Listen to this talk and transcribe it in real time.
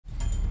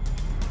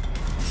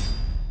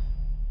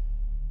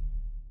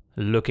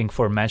Looking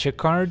for magic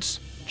cards?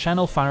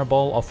 Channel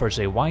Fireball offers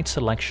a wide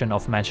selection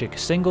of magic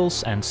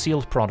singles and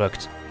sealed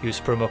product. Use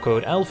promo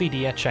code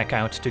LVD at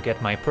checkout to get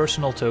my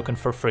personal token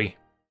for free.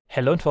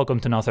 Hello and welcome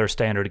to another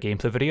standard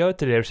gameplay video.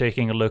 Today we're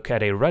taking a look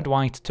at a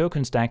red-white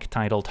tokens deck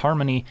titled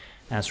Harmony,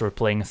 as we're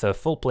playing the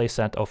full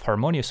playset of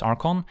Harmonious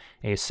Archon,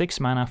 a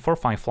 6-mana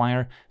 4/5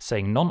 flyer,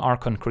 saying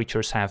non-Archon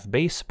creatures have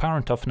base, power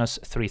and toughness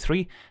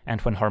 3/3, and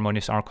when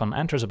Harmonious Archon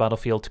enters a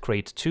battlefield,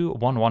 create 2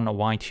 1/1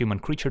 white human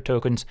creature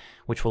tokens,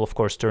 which will of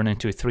course turn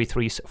into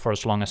 3/3s for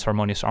as long as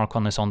Harmonious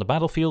Archon is on the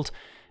battlefield.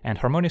 And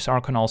Harmonious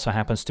Archon also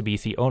happens to be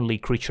the only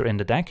creature in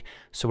the deck,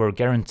 so we're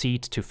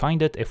guaranteed to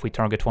find it if we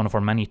target one of our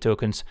many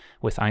tokens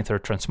with either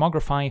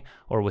Transmogrify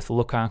or with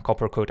Lukka,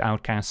 Coppercoat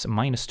Outcast's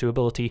 -2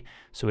 ability,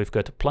 so we've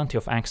got plenty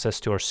of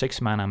access to our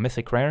 6-mana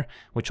Mythic Rare,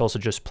 which also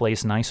just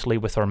plays nicely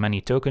with our many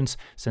tokens,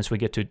 since we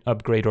get to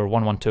upgrade our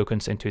 1/1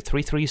 tokens into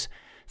 3/3s.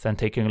 Then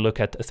taking a look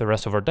at the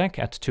rest of our deck,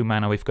 at 2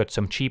 mana we've got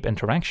some cheap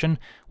interaction.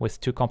 With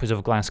 2 copies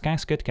of Glass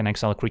Casket, can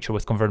exile a creature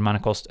with converted mana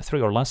cost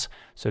 3 or less,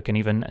 so it can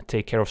even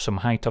take care of some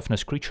high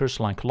toughness creatures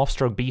like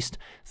Lovestruck Beast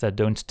that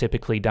don't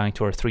typically die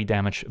to our 3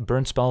 damage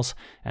burn spells,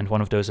 and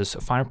one of those is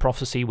Fire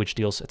Prophecy, which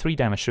deals 3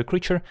 damage to a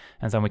creature,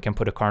 and then we can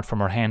put a card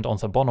from our hand on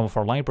the bottom of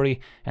our library,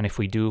 and if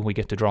we do, we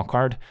get to draw a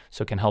card,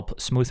 so it can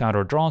help smooth out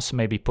our draws,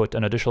 maybe put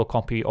an additional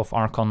copy of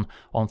Archon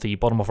on the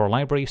bottom of our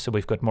library, so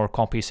we've got more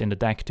copies in the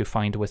deck to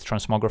find with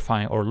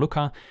Transmogrify or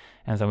Lukka.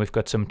 And then we've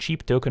got some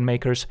cheap token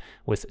makers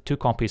with 2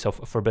 copies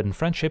of Forbidden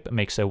Friendship,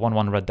 makes a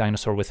 1/1 red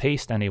dinosaur with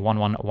haste and a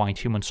 1/1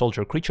 white human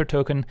soldier creature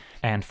token,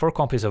 and 4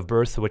 copies of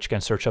Birth, which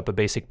can search up a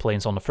basic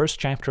plains on the first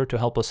chapter to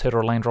help us hit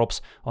our land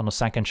drops. On the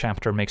second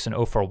chapter makes an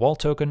 0/4 wall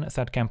token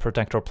that can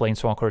protect our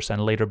planeswalkers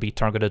and later be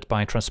targeted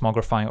by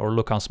Transmogrify or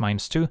Lukka's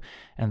 -2,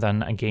 and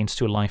then gains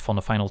 2 life on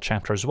the final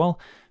chapter as well.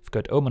 We've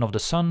got Omen of the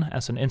Sun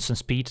as an instant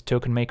speed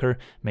token maker,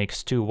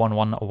 makes 2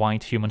 1/1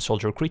 white human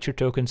soldier creature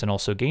tokens and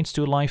also gains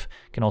 2 life,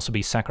 can also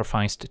be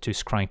sacrificed to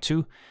scry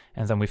 2.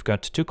 And then we've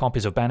got 2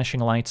 copies of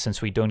Banishing Light,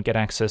 since we don't get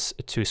access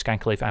to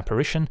Skyclave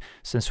Apparition,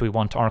 since we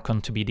want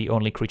Archon to be the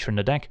only creature in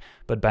the deck,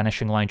 but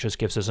Banishing Light just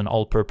gives us an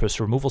all-purpose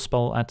removal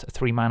spell at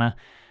 3 mana.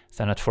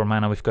 Then at 4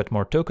 mana we've got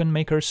more token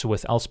makers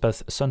with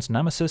Elspeth, Sun's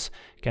Nemesis,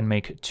 can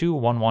make 2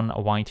 1/1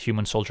 white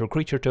human soldier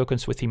creature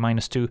tokens with the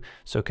 -2,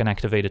 so can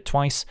activate it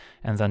twice,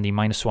 and then the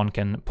 -1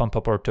 can pump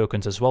up our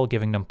tokens as well,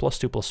 giving them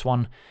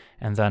 +2/+1,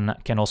 and then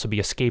can also be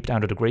escaped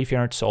out of the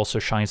graveyard, so also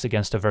shines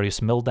against the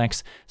various mill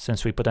decks,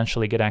 since we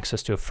potentially get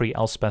access to a free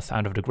Elspeth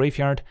out of the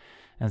graveyard.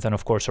 And then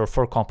of course our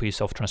 4 copies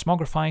of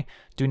Transmogrify.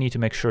 Do need to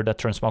make sure that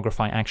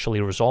Transmogrify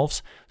actually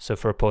resolves, so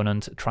if our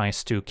opponent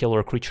tries to kill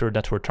our creature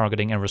that we're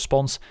targeting in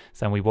response,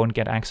 then we won't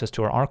get access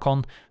to our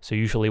Archon, so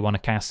usually want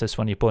to cast this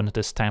when the opponent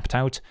is tapped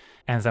out.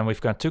 And then we've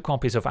got 2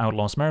 copies of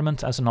Outlaw's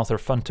Merriment as another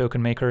fun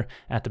token maker.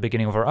 At the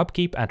beginning of our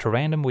upkeep, at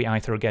random, we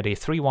either get a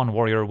 3/1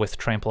 warrior with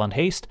Trample and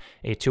Haste,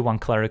 a 2/1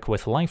 cleric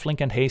with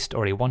Lifelink and Haste,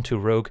 or a 1/2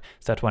 rogue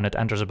that when it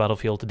enters a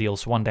battlefield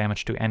deals 1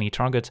 damage to any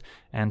target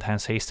and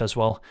has haste as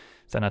well.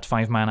 Then at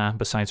 5 mana,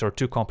 besides our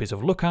 2 copies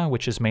of Lukka,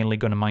 which is mainly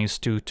going to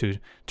 -2 to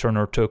turn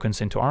our tokens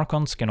into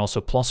Archons, can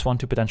also +1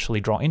 to potentially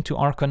draw into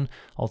Archon,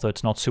 although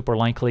it's not super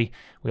likely.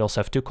 We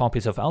also have 2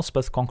 copies of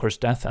Elspeth, Conquers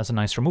Death as a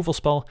nice removal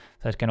spell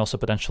that can also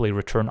potentially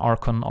return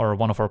Archon or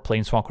one of our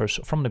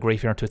planeswalkers from the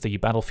graveyard to the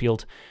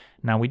battlefield.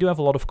 Now we do have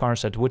a lot of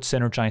cards that would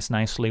synergize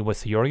nicely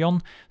with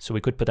Yorion, so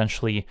we could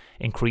potentially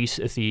increase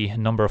the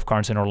number of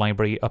cards in our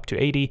library up to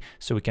 80,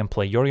 so we can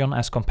play Yorion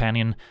as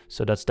companion,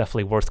 so that's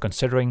definitely worth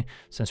considering,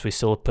 since we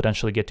still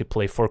potentially get to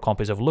play 4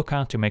 copies of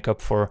Lukka to make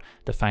up for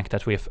the fact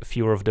that we have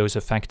fewer of those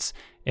effects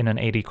in an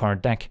 80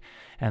 card deck.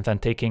 And then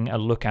taking a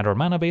look at our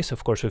mana base,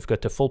 of course we've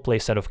got the full play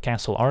set of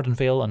Castle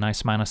Ardenvale, a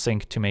nice mana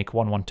sink to make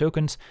 1/1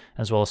 tokens,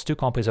 as well as 2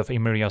 copies of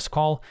Emiria's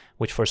Call,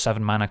 which for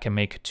 7 mana can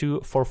make 2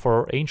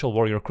 4/4 Angel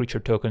Warrior creature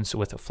tokens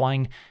with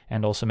flying,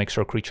 and also makes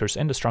our creatures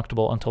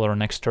indestructible until our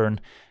next turn.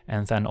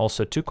 And then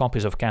also 2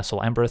 copies of Castle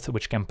Embereth,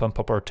 which can pump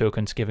up our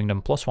tokens, giving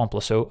them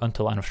 +1/+0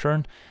 until end of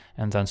turn.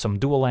 And then some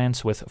dual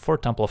lands with 4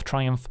 Temple of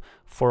Triumph,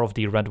 4 of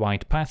the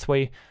red-white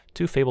Pathway,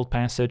 2 Fabled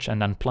Passage,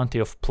 and then plenty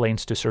of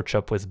plains to search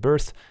up with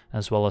Birth,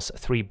 as well as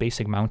 3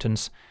 basic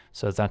mountains.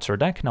 So that's our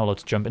deck. Now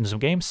let's jump into some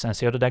games and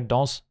see how the deck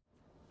does.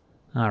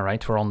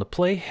 Alright, we're on the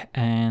play,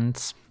 and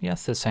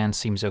yes, this hand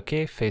seems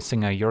okay,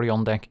 facing a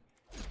Yorion deck.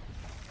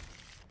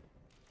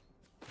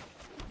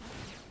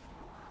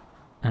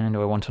 And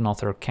do I want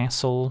another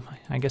castle?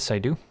 I guess I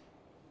do.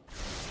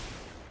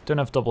 Don't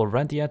have double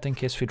red yet in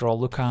case we draw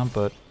Lukka,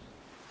 but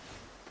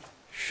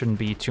shouldn't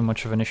be too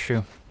much of an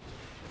issue.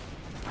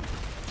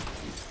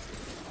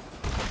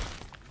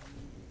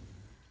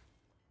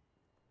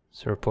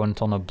 So our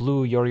opponent on a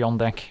blue Yorion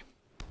deck.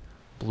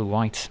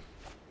 Blue-white.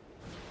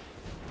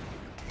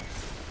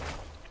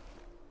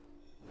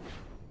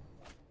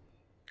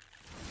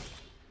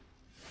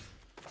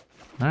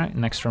 Alright,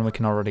 next turn we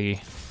can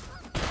already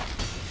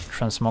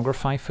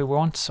Transmogrify if we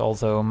want,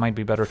 although it might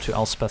be better to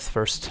Elspeth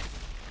first.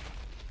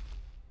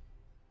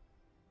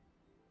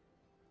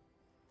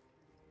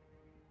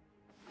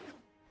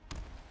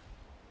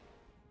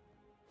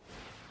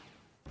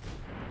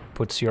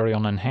 Puts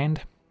Yorion in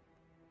hand.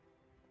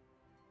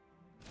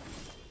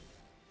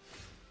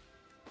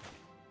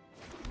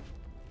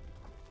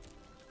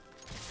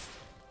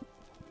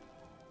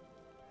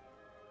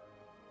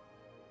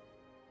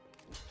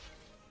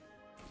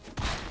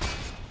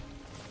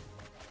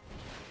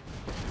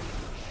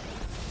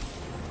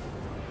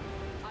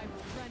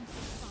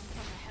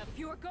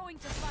 going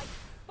to fight,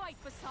 fight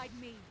beside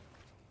me.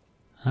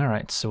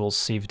 Alright, so we'll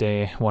see if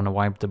they want to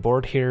wipe the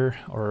board here,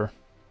 or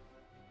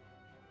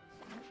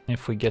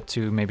if we get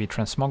to maybe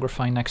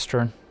Transmogrify next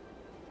turn.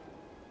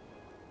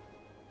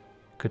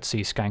 Could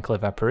see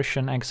Skyclave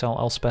Apparition, exile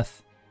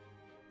Elspeth.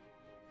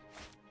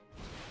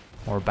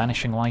 Or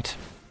Banishing Light.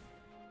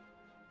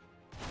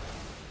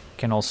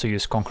 Can also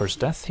use Conqueror's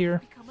Death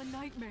here,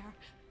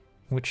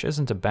 which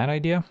isn't a bad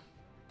idea.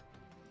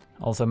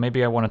 Although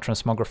maybe I want to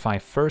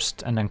Transmogrify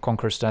first, and then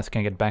Conqueror's Death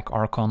can get back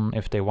Archon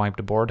if they wipe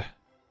the board.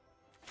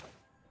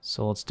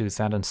 So let's do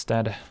that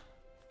instead.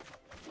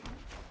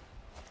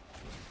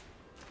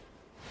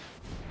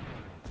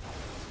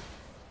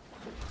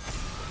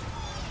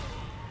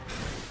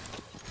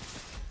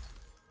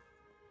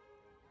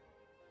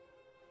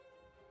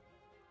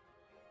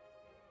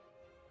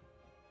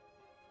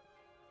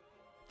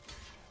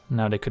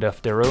 Now they could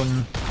have their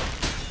own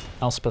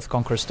Elspeth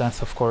Conqueror's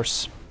Death, of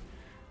course,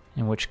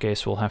 in which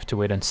case we'll have to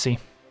wait and see.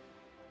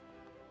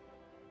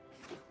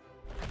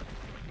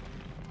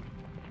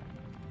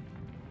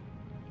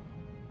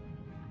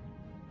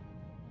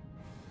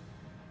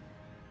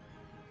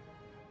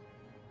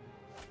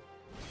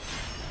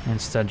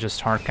 Instead,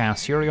 just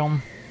hardcast Yorion.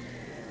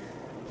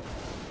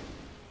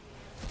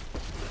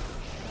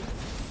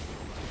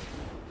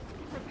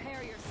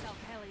 Prepare yourself,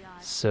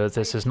 Heliod. So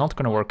this is not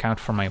going to work out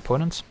for my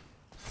opponents.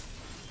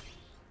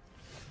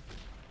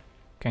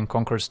 Can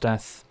Conqueror's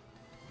Death,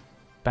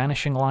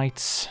 Banishing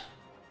Lights.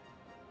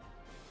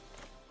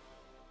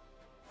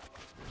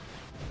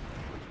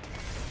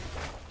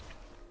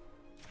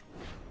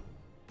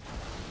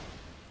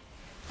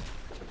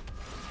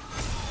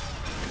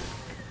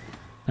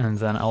 And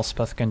then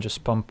Elspeth can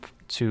just pump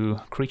 2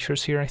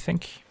 creatures here, I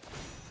think.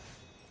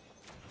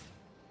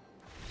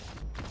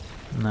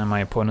 And then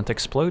my opponent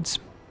explodes.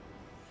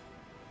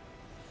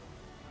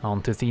 On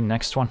to the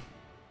next one.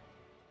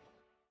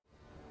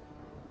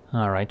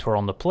 Alright, we're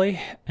on the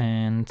play,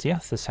 and yeah,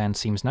 this hand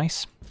seems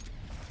nice.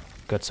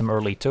 Got some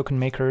early token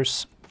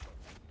makers,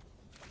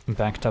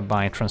 backed up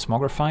by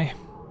Transmogrify.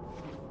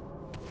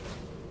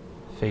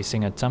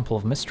 Facing a Temple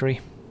of Mystery.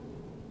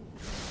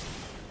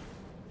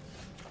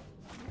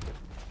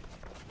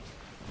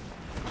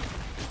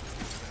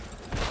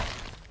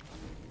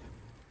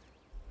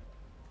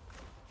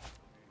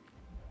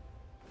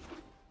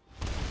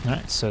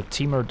 Alright, so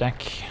Temur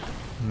deck,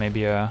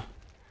 maybe a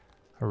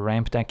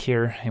ramp deck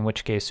here, in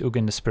which case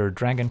Ugin the Spirit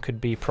Dragon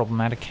could be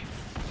problematic.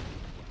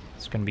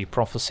 It's going to be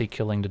Prophecy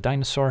killing the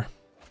dinosaur.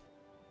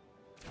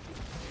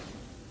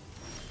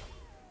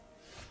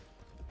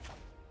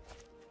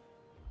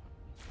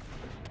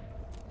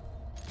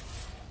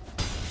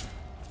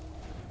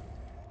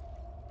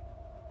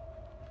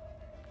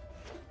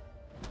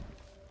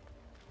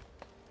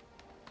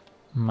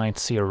 Might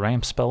see a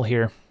ramp spell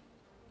here.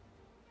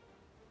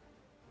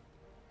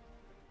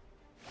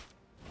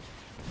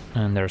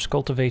 And there's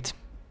Cultivate.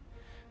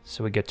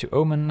 So we get to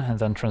Omen, and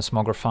then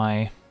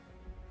Transmogrify,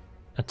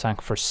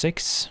 attack for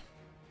 6.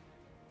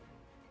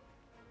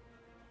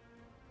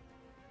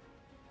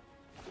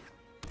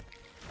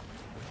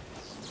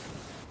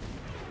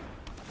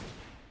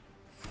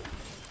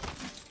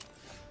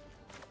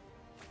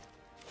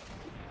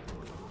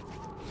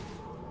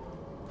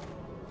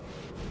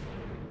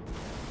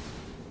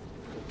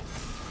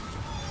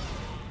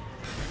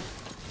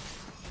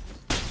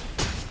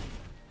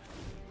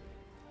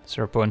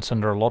 So our opponent's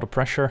under a lot of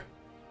pressure.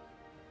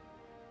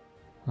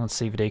 Let's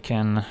see if they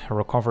can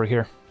recover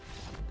here.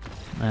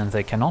 And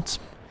they cannot.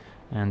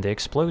 And they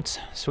explode.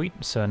 Sweet.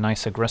 So a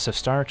nice aggressive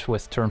start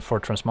with turn 4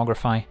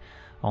 Transmogrify.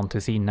 On to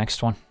the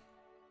next one.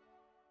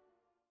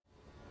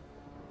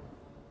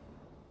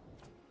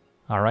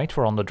 Alright,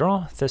 we're on the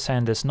draw. This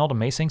hand is not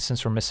amazing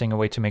since we're missing a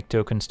way to make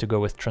tokens to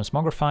go with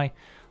Transmogrify.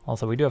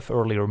 Although we do have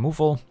early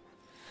removal.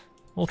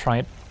 We'll try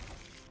it.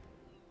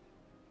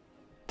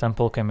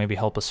 Temple can maybe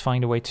help us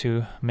find a way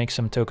to make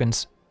some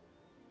tokens.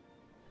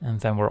 And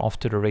then we're off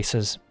to the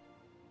races.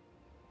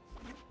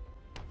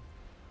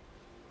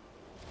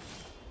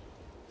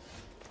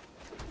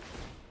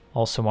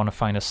 Also want to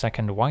find a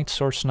second white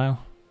source now.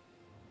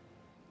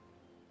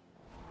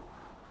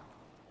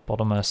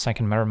 Bottom a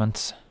second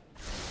Merriment.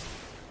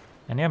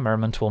 And yeah,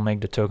 Merriment will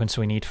make the tokens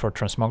we need for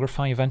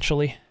Transmogrify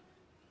eventually.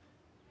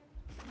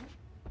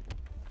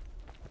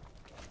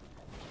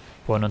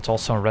 Opponent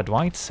also on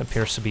red-white,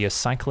 appears to be a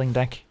cycling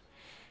deck.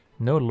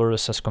 No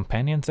Lurrus as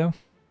companion though.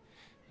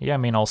 Yeah, I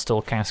mean, I'll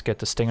still casket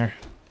the Stinger.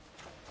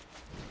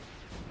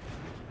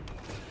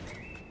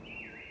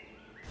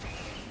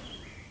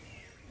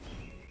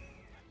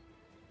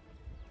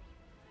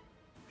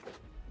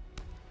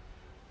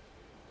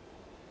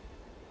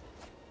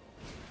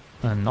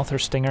 Another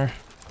Stinger.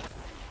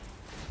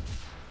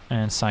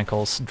 And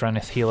cycles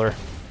Dranith Healer.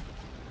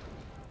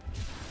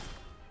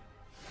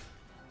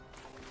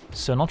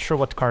 So not sure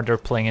what card they're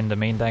playing in the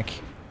main deck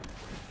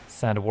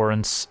that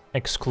warrants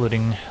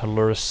excluding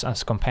Lurrus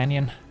as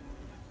companion.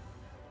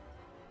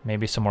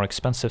 Maybe some more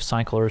expensive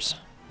cyclers.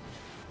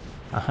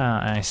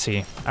 Aha, I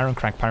see.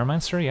 Ironcrack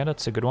Pyromancer, yeah,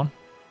 that's a good one.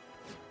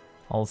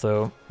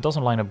 Although,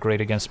 doesn't line up great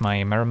against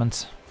my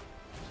Merriment.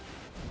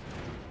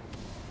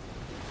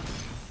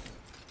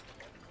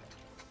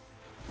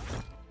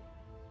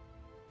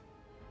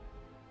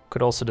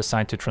 Could also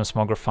decide to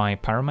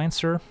Transmogrify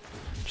Pyromancer,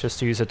 just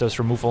to use it as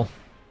removal.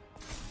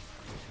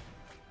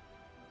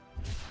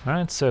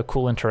 Alright, it's a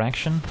cool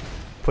interaction.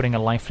 Putting a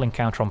lifelink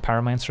counter on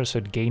Pyromancer so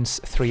it gains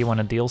 3 when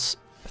it deals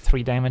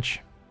 3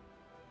 damage.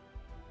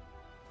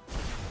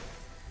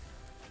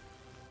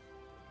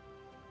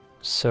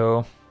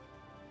 So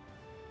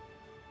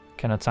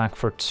can attack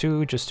for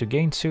 2 just to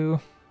gain 2.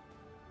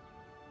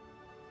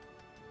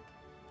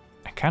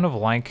 I kind of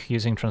like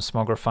using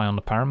Transmogrify on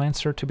the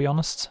Pyromancer, to be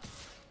honest.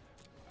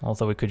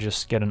 Although we could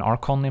just get an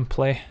Archon in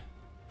play.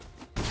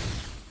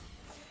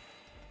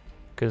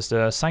 Because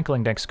the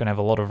cycling deck's gonna have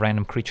a lot of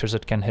random creatures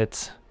it can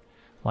hit.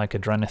 Like a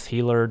Drenith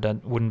Healer,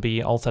 that wouldn't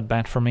be all that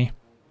bad for me.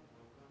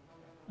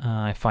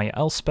 If I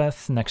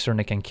Elspeth, next turn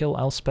I can kill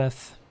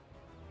Elspeth.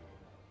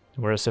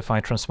 Whereas if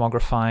I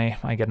Transmogrify,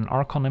 I get an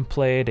Archon in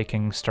play, they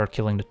can start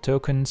killing the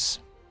tokens.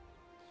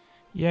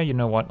 Yeah, you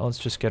know what, let's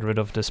just get rid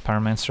of this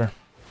Pyromancer.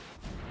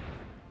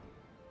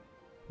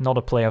 Not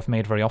a play I've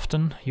made very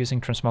often, using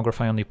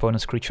Transmogrify on the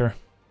opponent's creature.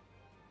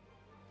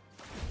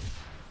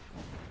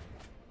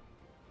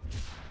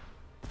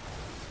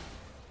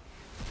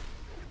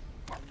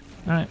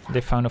 Alright,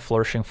 they found a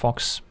Flourishing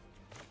Fox.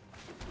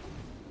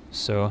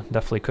 So,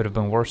 definitely could have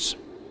been worse.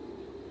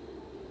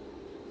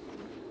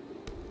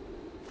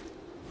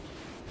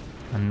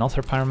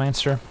 Another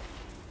Pyromancer.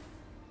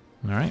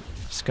 Alright,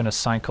 just gonna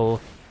cycle,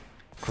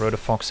 grow the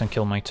Fox and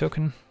kill my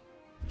token.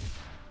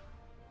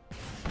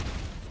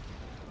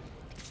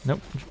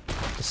 Nope,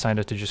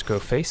 decided to just go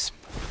face.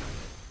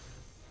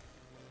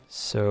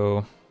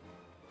 So,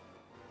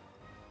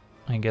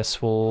 I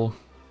guess we'll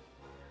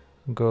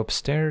go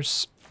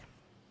upstairs.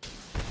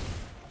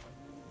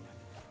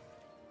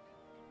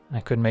 I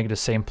could make the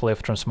same play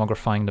of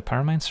Transmogrifying the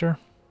Pyromancer.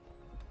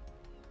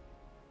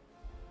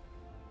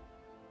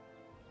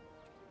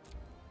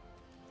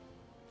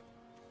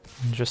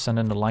 And just send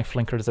in the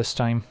lifelinker this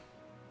time.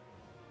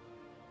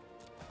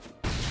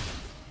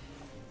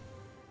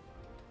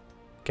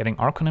 Getting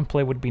Archon in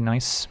play would be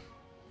nice.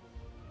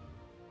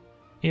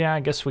 Yeah, I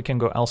guess we can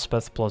go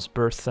Elspeth plus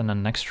Birth and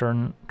then next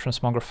turn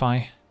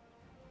Transmogrify.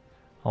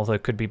 Although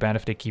it could be bad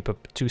if they keep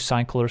up 2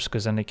 cyclers,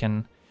 because then they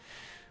can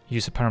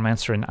use a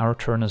Pyromancer in our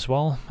turn as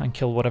well, and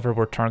kill whatever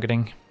we're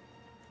targeting.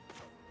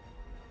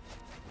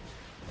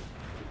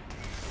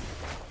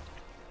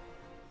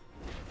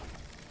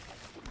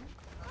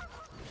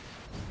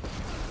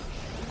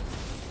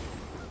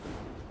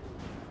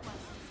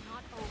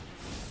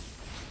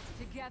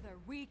 Together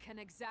we can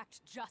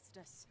exact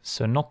justice.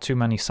 So not too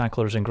many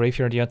cyclers in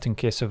graveyard yet in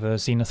case of a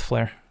Zenith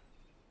Flare.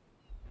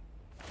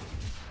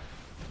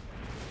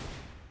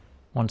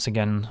 Once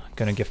again,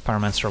 gonna give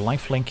Pyromancer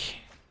lifelink.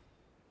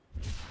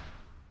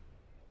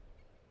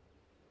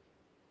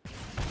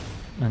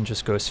 And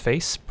just goes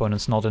face.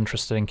 Opponent's not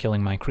interested in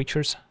killing my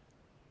creatures.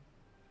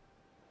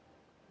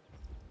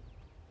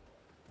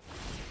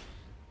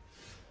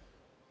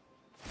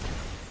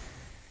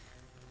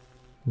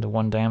 The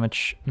 1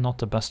 damage, not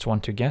the best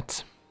one to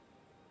get.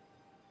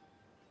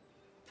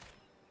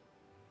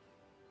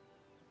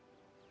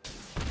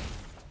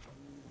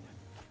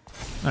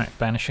 Alright,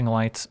 Banishing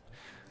Light.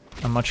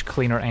 A much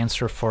cleaner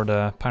answer for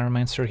the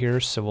Pyromancer here,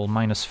 so we'll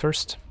minus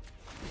first.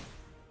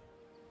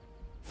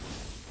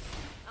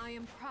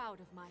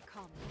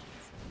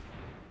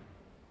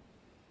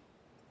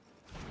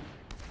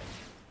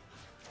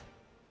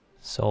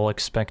 So I'll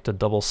expect a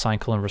double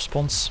cycle in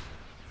response.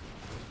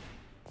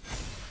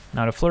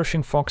 Now the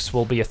Flourishing Fox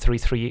will be a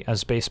 3/3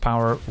 as base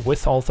power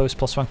with all those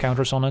 +1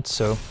 counters on it,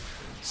 so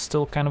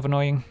still kind of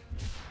annoying.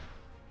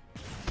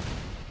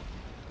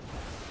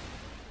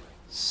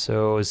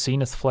 So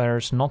Zenith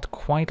Flare's not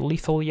quite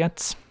lethal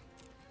yet.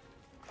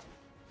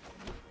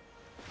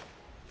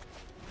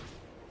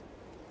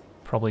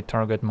 Probably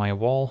target my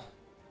wall.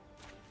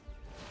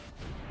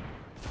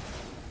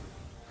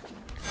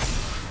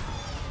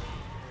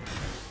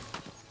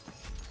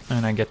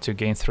 And I get to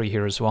gain 3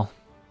 here as well.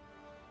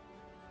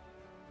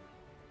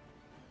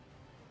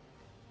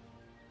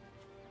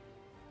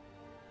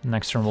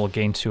 Next turn we'll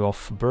gain 2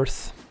 off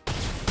Birth.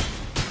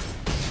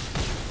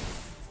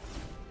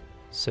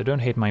 So don't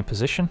hate my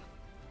position.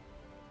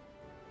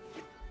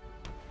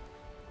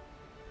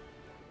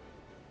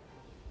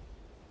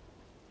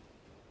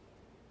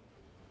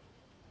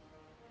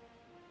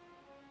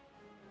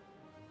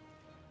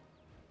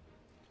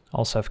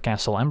 Also have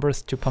Castle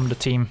Emberth to pump the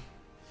team.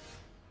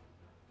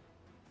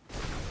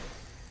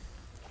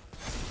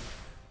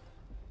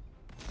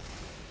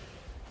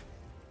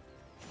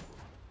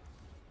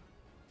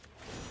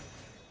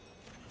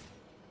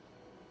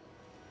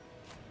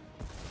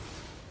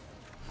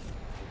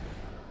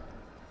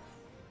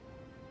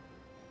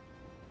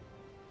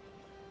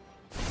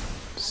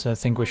 So I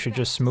think we should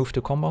just move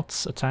to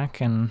combat,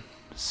 attack, and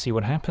see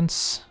what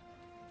happens.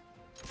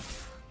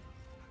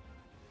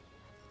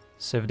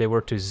 So if they were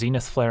to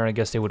Zenith Flare, I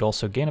guess they would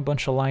also gain a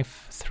bunch of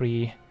life.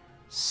 3,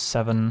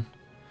 7,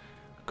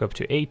 go up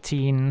to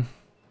 18.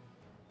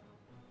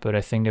 But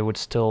I think they would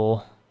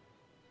still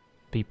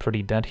be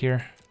pretty dead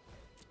here.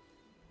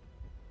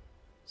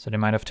 So they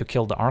might have to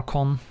kill the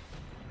Archon.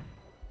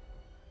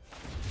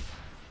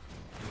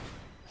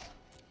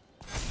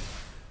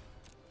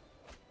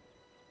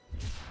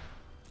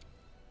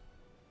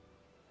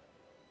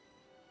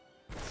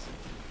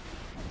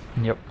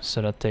 Yep,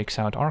 so that takes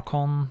out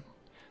Archon.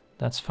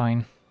 That's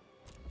fine.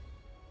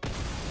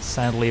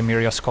 Sadly,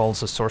 Amiria's Call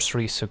is a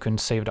sorcery, so couldn't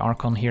save the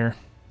Archon here.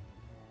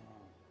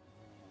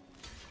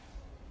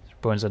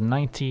 Opponent's at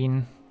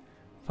 19.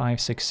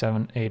 5, 6,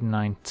 7, 8,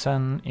 9,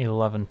 10,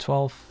 11,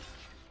 12.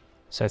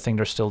 So I think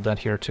they're still dead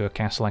here to a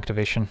castle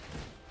activation.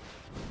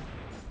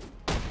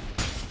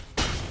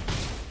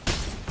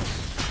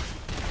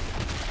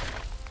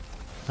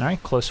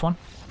 Alright, close one.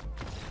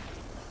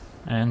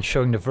 And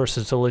showing the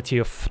versatility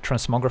of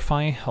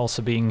Transmogrify,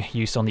 also being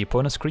used on the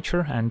opponent's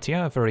creature, and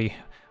yeah, a very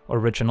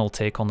original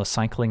take on the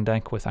cycling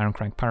deck with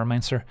Ironcrag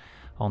Pyromancer.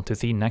 On to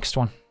the next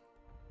one.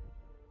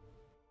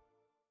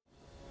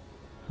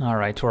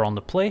 Alright, we're on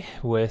the play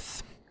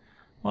with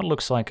what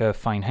looks like a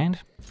fine hand.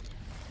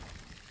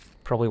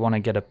 Probably want to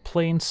get a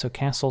plane, so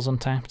castle's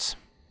untapped.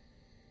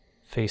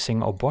 Facing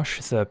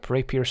Obosh, the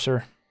Prey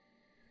Piercer.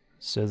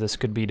 So this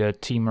could be the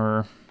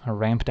Teamer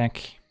ramp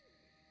deck.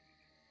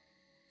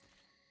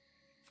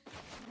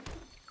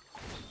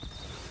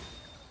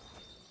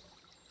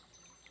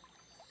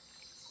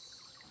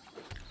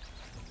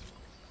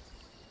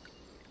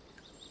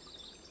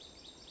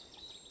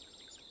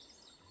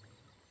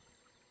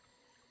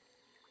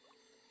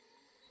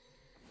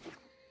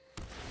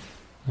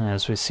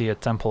 As we see a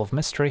Temple of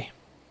Mystery.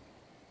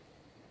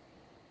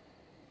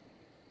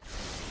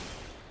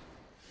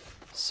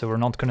 So we're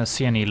not gonna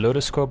see any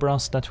Lotus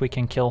Cobras that we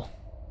can kill.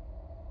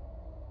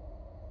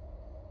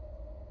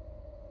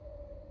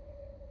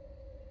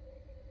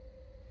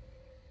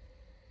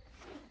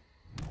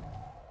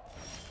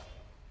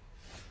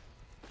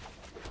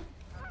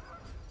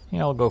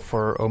 Yeah, I'll go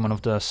for Omen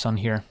of the Sun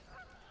here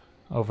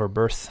over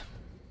Birth.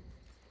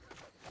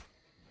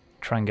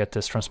 Try and get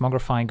this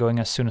Transmogrify going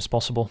as soon as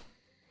possible.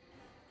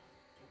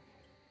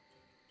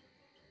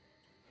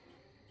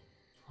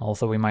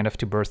 Although we might have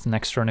to Birth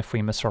next turn if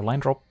we miss our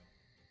line drop.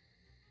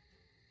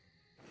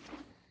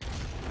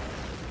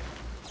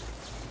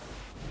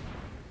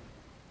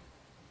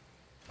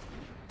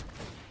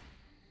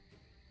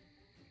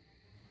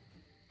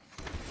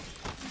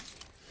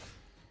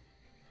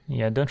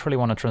 Yeah, I don't really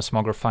want to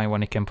Transmogrify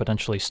when he can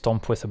potentially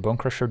stomp with a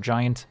Bonecrusher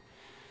Giant.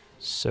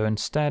 So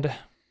instead,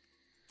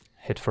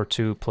 hit for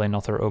 2, play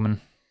another Omen.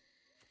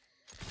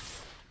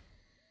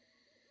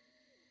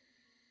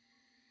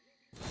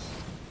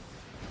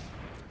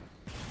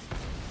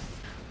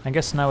 I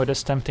guess now it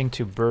is tempting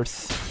to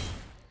Birth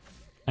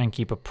and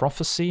keep a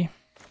Prophecy,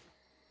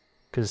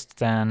 because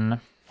then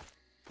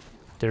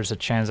there's a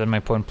chance that my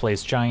opponent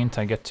plays Giant,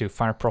 I get to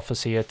Fire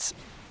Prophecy it,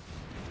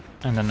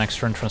 and then next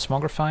turn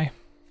Transmogrify.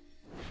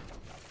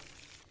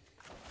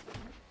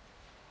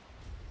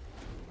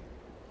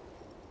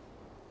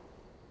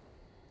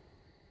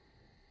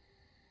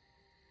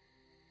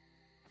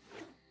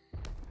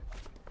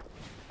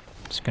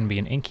 It's going to be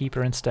an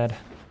Innkeeper instead.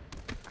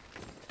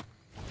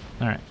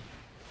 Alright.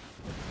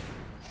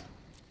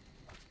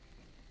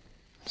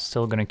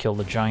 Still gonna kill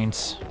the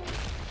Giants.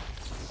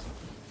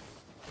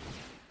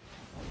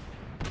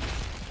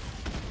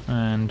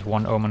 And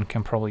one Omen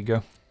can probably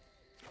go.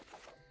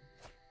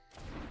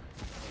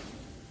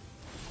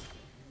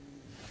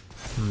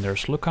 And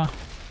there's Luca.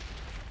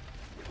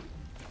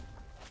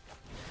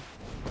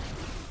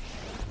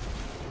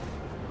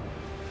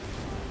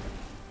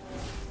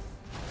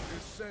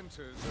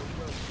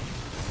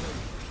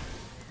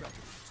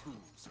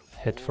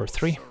 Hit for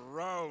 3.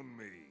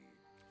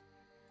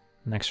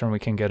 Next turn we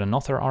can get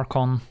another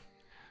Archon,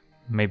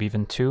 maybe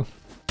even 2.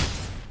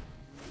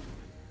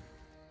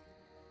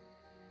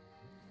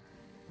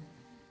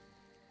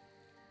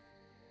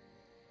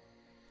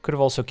 Could have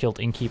also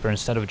killed Innkeeper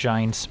instead of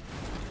Giants,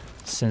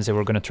 since they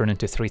were going to turn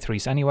into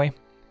 3/3s anyway,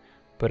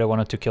 but I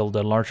wanted to kill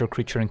the larger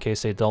creature in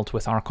case they dealt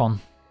with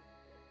Archon.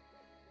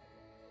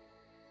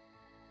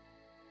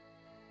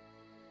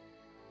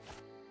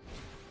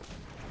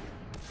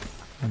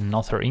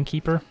 Another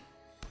Innkeeper.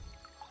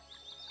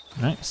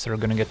 Alright, so we're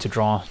gonna get to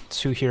draw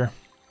 2 here.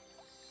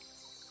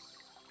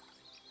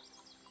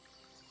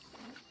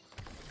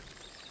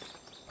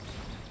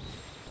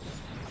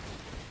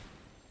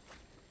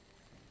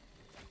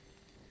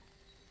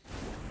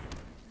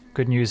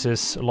 Good news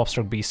is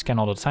Lobstruck Beast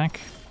cannot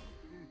attack.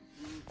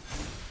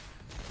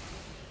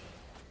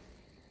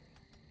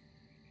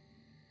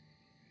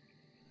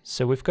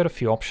 So we've got a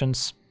few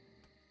options.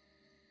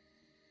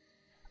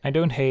 I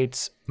don't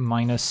hate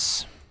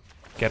minus,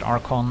 get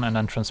Archon and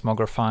then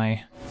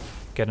Transmogrify,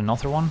 get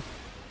another one.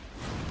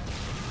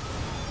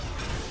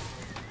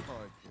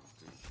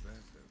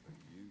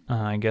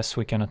 I guess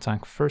we can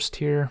attack first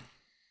here.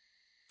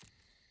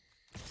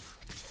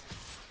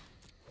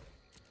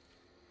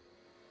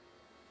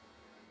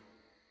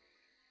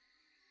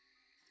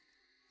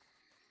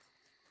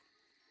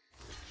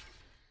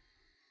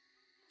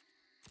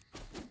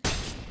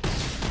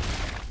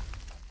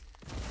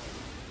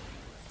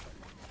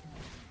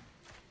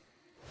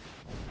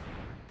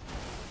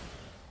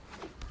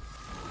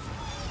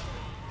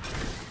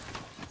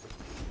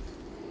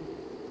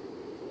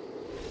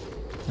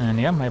 And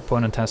yeah, my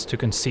opponent has to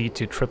concede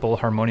to triple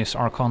Harmonious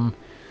Archon,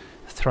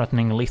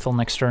 threatening lethal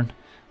next turn.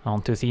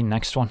 On to the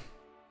next one.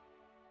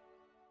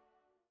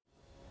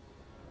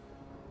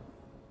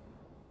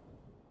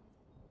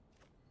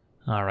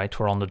 Alright,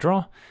 we're on the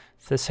draw.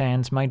 This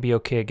hand might be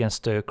okay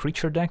against the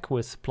creature deck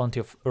with plenty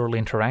of early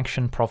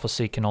interaction.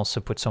 Prophecy can also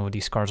put some of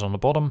these cards on the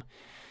bottom.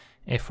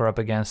 If we're up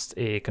against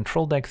a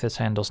control deck, this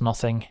hand does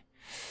nothing.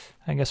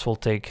 I guess we'll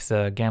take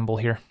the gamble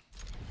here.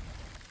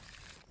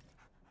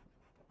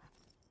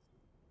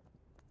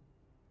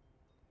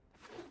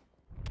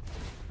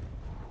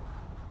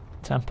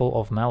 Temple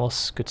of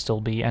Malice could still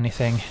be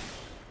anything.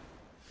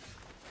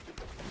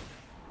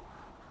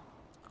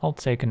 I'll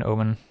take an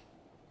Omen.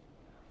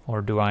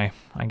 Or do I?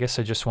 I guess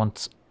I just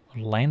want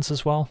lands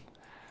as well.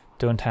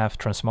 Don't have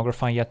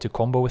Transmogrify yet to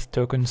combo with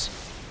tokens.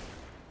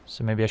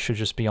 So maybe I should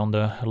just be on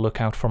the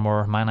lookout for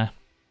more mana.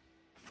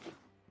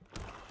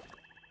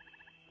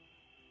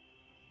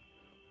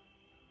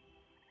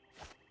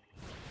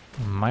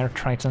 Mire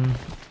Triton.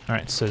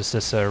 Alright, so is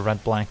this a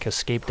red-black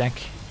escape deck?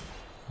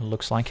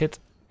 Looks like it.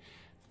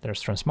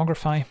 There's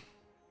Transmogrify.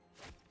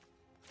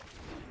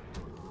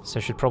 So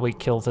I should probably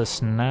kill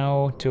this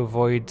now to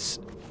avoid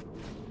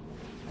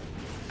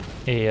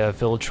a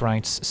Village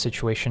Rites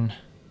situation.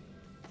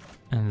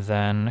 And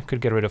then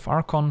could get rid of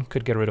Archon,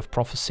 could get rid of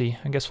Prophecy.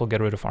 I guess we'll get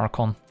rid of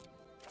Archon.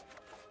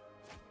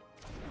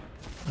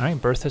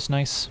 Alright, Birth is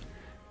nice.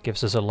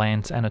 Gives us a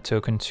land and a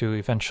token to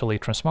eventually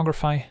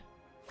Transmogrify.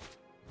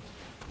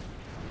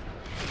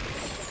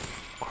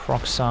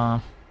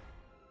 Kroxa.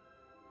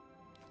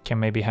 Can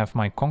maybe have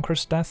my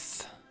Conqueror's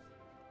Death.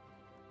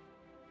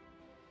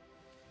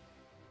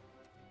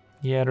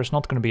 Yeah, there's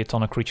not going to be a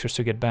ton of creatures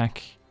to get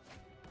back.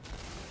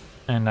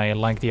 And I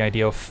like the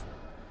idea of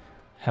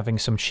having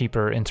some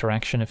cheaper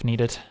interaction if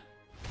needed.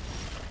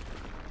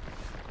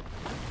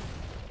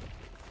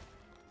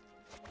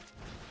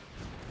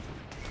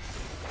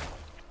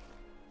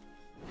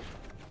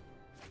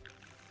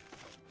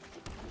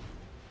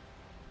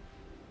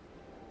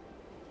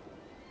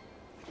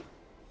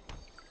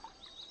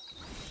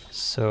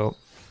 So,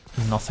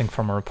 nothing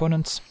from our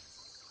opponents.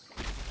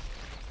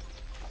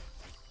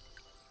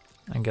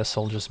 I guess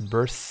I'll just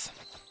Birth.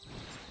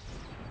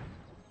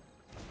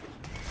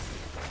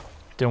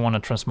 Don't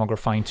want to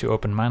Transmogrify into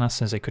open mana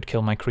since I could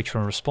kill my creature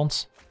in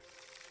response.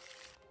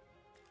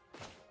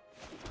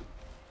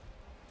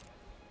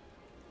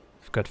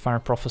 I've got Fire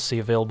Prophecy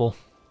available.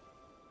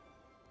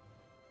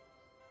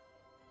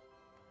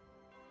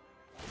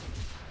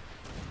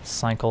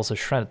 Cycles a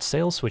Shredded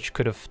Sails, which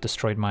could have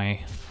destroyed my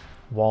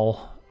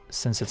wall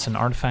since it's an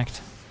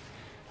artifact.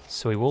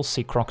 So we will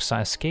see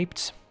Kroxa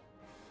escaped.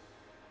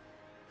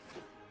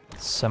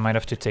 So I might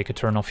have to take a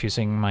turn off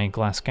using my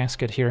Glass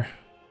Casket here.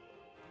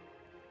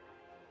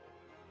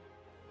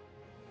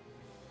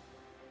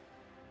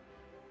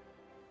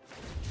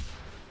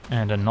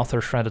 And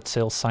another Shredded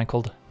Sail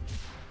cycled.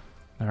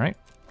 Alright.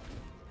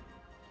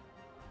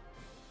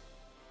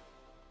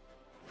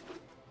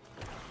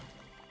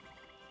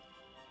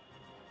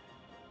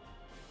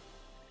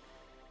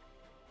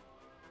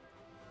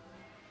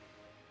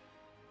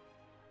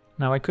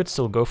 Now I could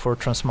still go for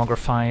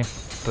Transmogrify,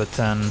 but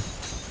then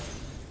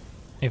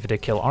if they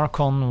kill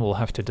Archon, we'll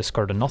have to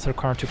discard another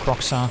card to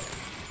Kroxa.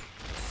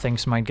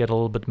 Things might get a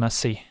little bit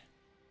messy.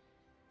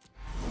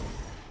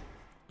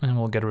 And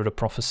we'll get rid of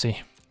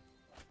Prophecy.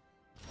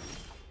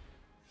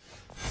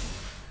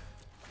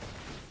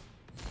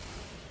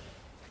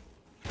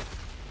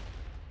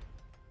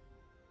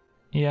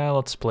 Yeah,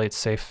 let's play it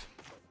safe.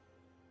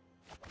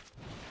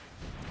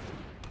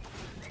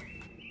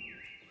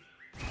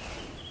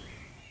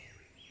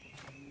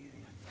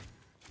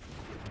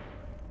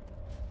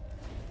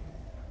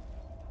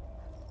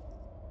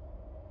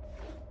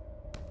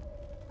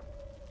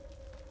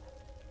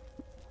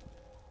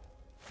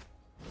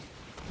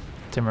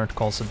 Timmered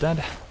calls it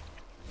dead.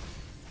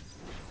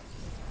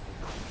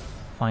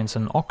 Finds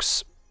an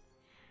Ox,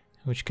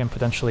 which can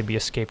potentially be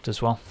escaped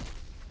as well.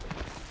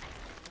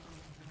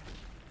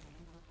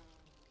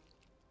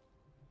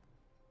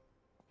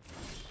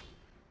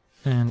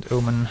 And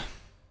Omen.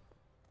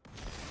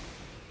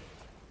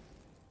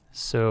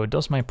 So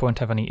does my opponent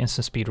have any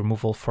instant speed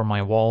removal for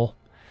my wall?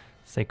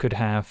 They could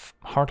have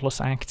Heartless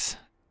Act,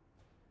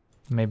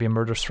 maybe a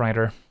Murder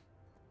Strider.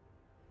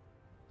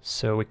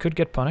 So we could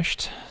get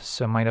punished,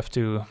 so I might have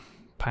to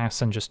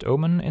pass and just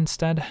Omen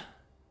instead.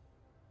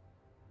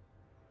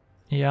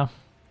 Yeah.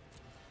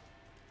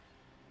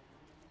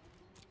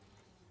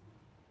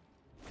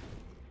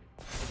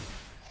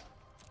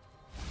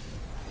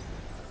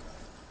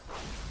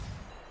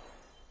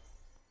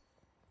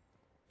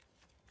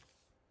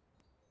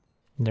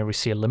 There we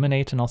see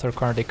Eliminate, another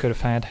card they could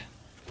have had.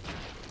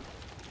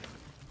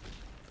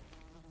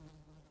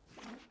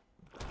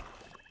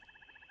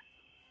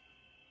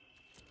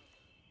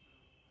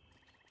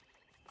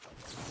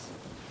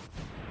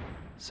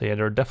 So yeah,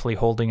 they're definitely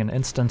holding an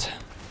instant.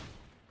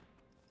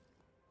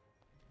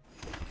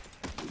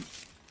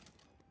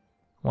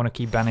 Want to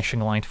keep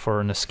Banishing Light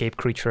for an escape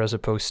creature as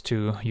opposed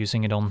to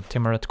using it on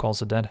Timmered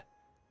Calls it Dead.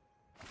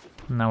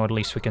 Now at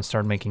least we can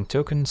start making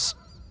tokens.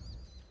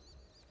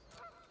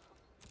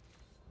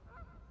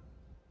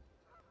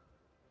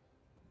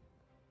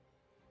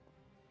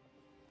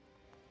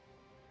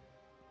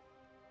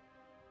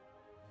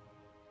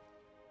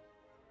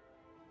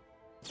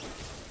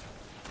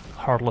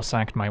 Heartless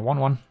Act my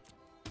 1/1.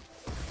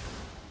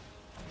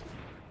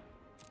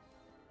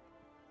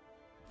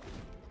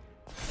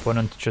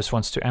 Opponent just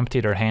wants to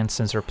empty their hand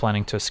since they're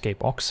planning to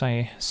escape Ox,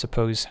 I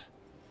suppose.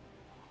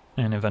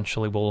 And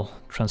eventually we'll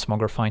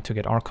Transmogrify to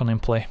get Archon in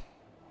play.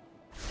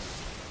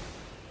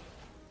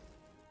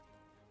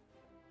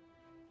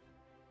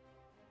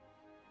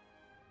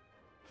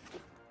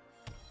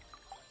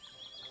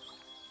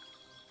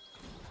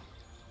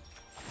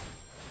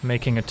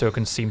 Making a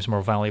token seems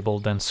more valuable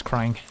than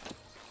scrying.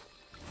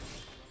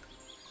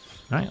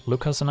 Alright,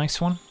 Luca's a nice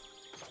one.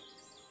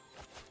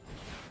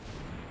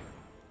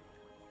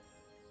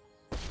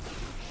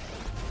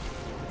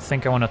 I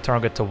think I want to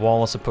target the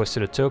wall as opposed to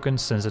the token,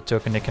 since the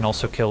token they can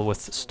also kill with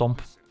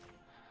Stomp.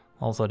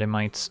 Although they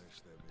might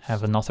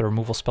have another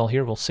removal spell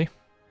here, we'll see.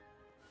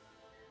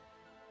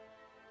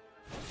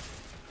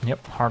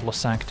 Yep,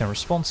 Heartless Act in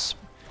response.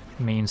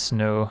 Means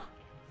no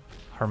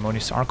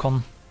Harmonious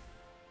Archon.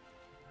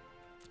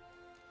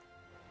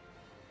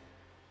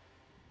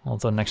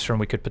 Although next turn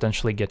we could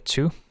potentially get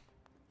 2.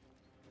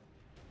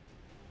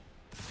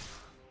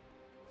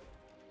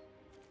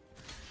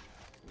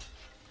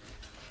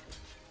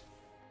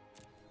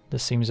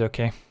 This seems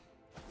okay.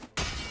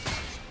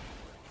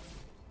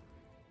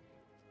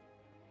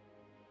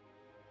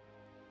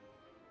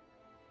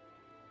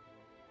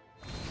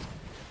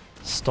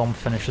 Stomp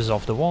finishes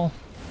off the wall.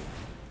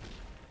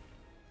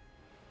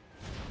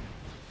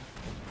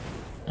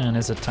 And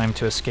is it time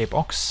to escape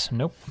Ox?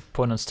 Nope.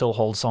 Opponent still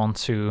holds on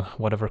to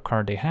whatever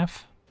card they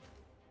have.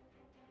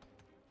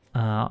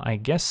 I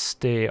guess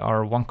they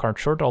are 1 card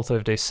short, although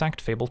if they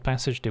sacked Fabled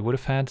Passage they would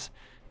have had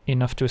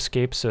enough to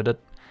escape, so that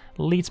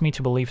leads me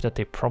to believe that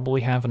they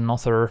probably have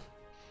another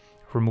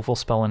removal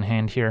spell in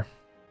hand here.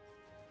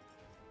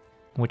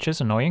 Which is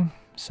annoying,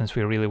 since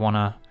we really want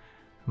to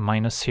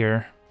minus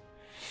here.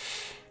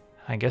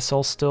 I guess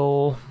I'll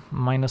still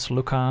minus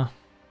Luca.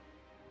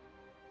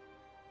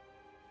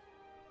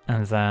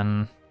 And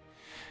then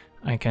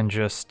I can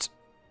just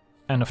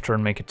end of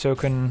turn make a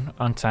token,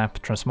 untap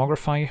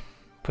Transmogrify,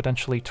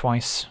 potentially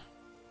twice.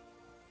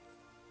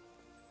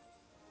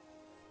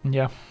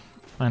 Yeah,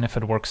 and if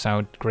it works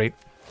out, great.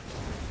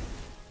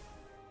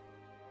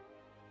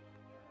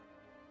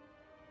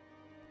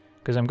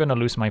 Because I'm gonna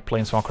lose my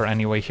Planeswalker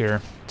anyway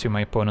here to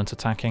my opponent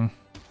attacking.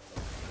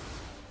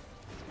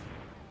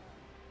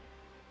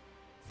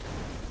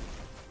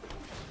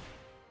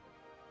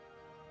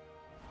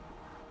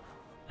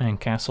 And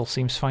castle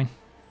seems fine.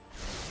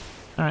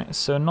 Alright,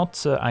 so not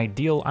the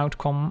ideal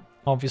outcome,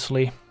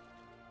 obviously.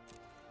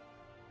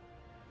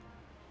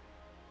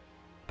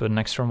 But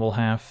next turn we'll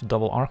have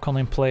double Archon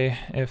in play,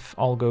 if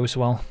all goes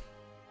well.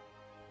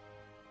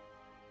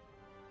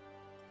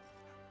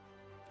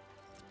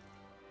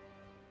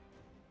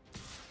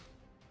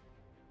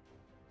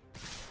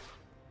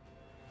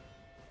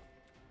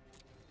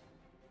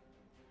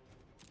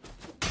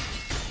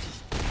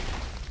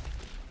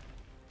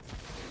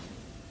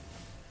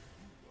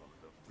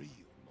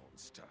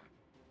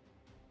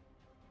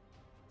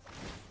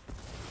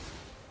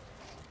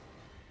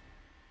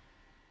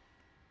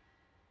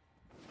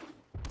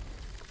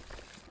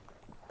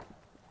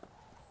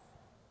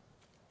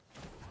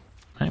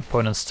 My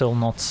opponent's still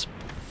not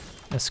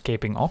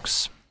escaping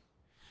Ox.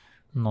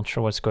 Not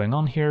sure what's going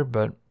on here,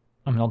 but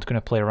I'm not going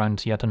to play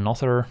around yet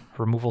another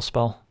removal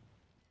spell.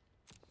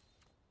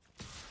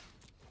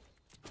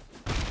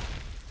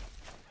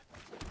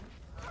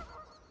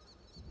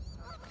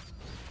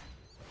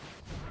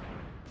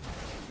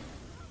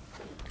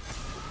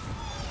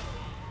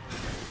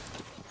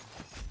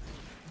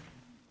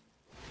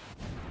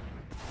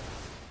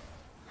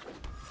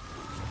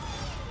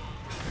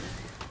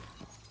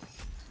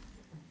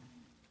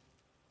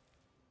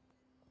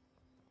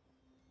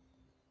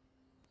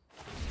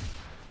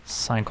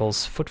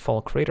 Cycles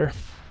Footfall Crater.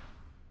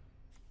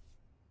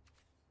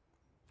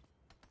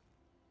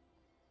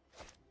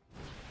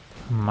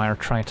 Mire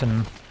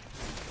Triton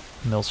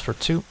mills for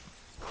 2.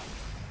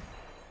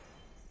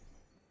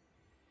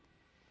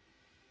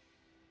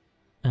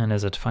 And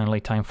is it finally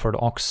time for the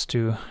Ox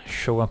to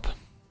show up?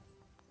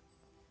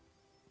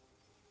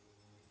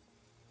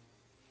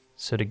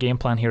 So the game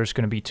plan here is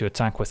going to be to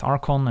attack with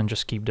Archon and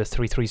just keep the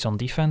 3/3s on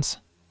defense.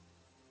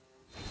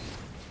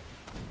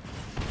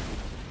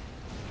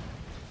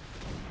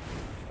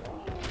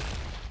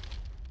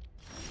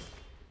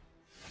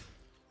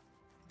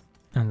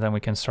 And then we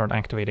can start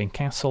activating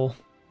Castle.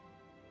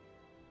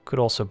 Could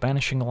also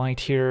Banishing Light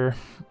here,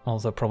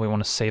 although probably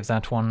want to save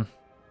that one.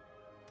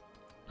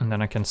 And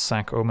then I can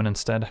sack Omen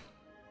instead.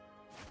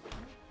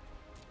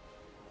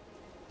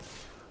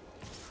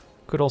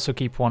 Could also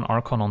keep 1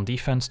 Archon on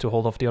defense to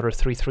hold off the other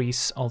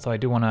 3/3s, although I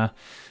do want to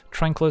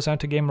try and close out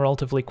the game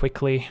relatively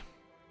quickly.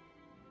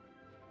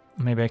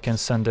 Maybe I can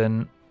send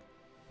in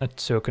a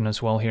token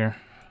as well here,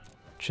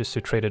 just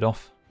to trade it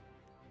off.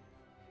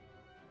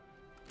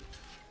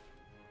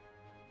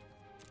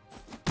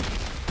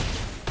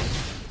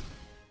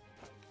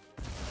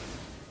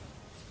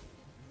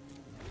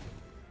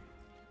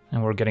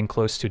 And we're getting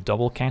close to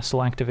double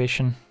castle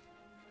activation.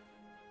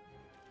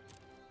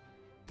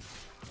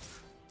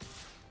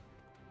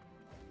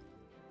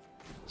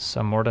 So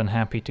I'm more than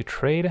happy to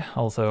trade,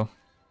 although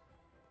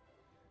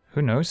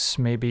who knows,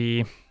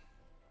 maybe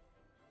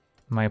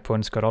my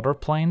opponent's got other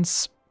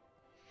plans.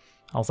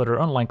 Although they're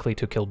unlikely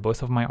to kill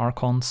both of my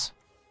Archons.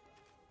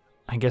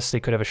 I guess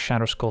they could have a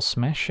Shadow Skull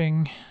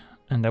Smashing,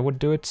 and that would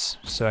do it.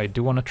 So I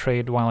do want to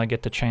trade while I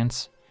get the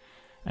chance.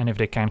 And if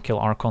they can't kill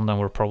Archon, then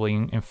we're probably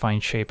in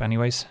fine shape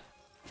anyways.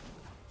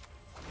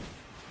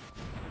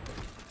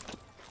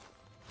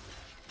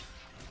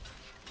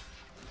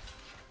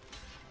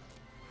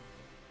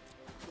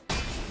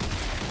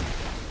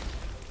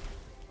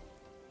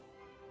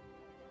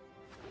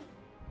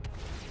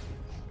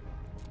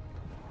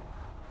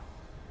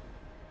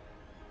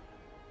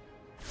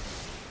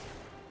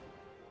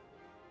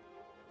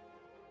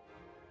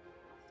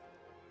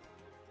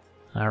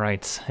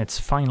 Alright, it's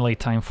finally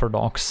time for the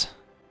Ox.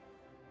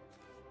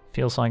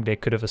 Feels like they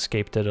could have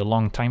escaped it a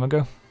long time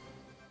ago.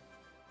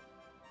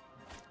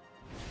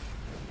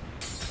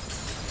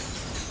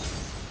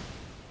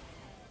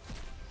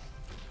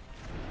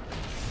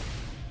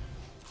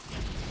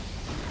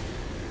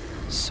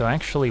 So I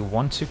actually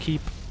want to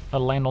keep a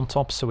land on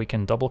top so we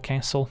can double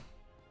castle.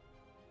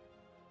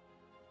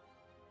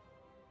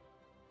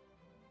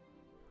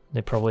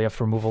 They probably have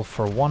removal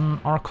for one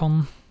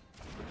Archon.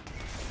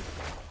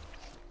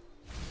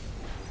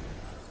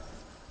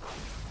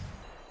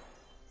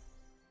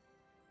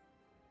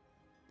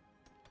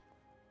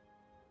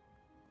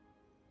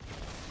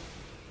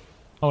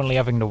 Only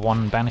having the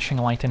one Banishing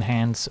Light in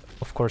hand,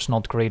 of course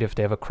not great if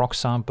they have a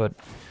Kroxa, but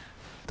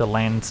the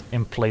land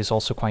in play is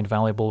also quite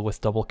valuable with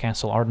double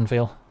castle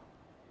Ardenvale.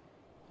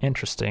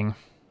 Interesting.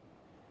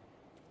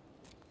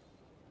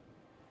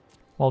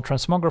 Well,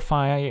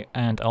 Transmogrify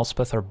and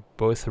Elspeth are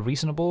both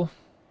reasonable.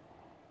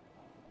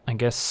 I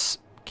guess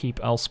keep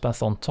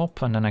Elspeth on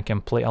top, and then I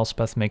can play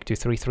Elspeth, make 2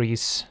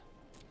 3/3s,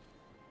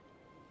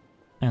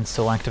 and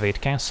still activate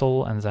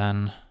castle, and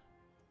then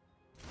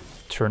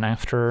turn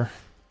after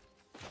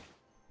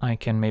I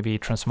can maybe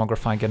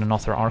Transmogrify, get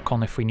another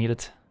Archon if we need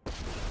it.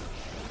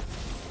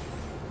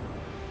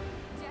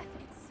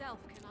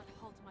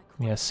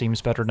 Yeah, seems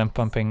better than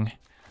pumping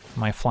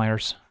my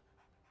flyers.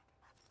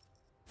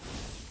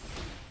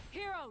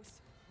 Heroes,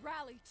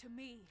 rally to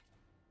me.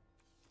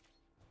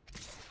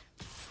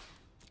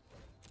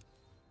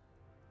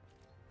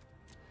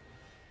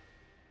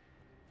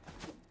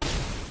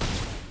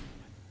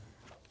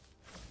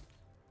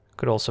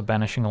 Could also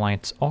Banishing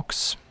Light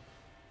Ox.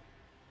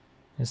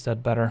 Is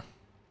that better?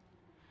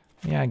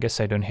 Yeah, I guess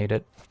I don't hate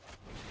it.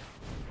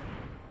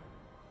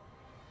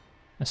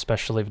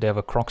 Especially if they have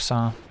a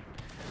Kroxa.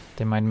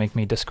 They might make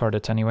me discard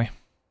it anyway.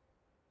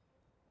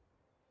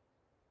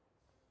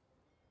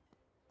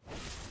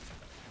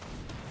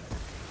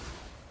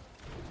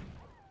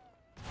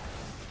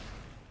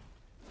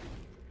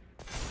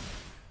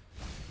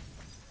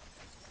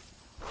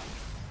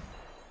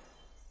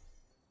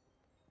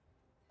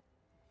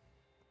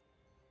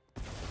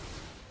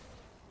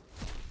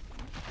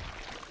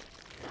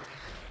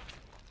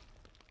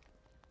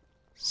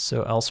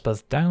 So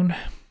Elspeth down.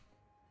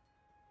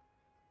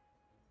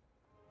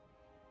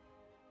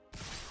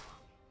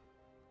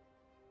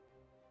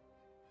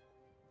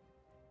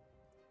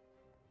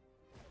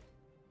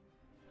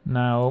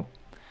 Now,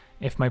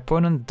 if my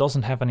opponent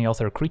doesn't have any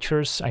other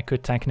creatures, I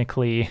could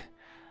technically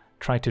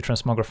try to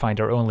Transmogrify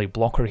their only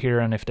blocker here,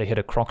 and if they hit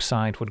a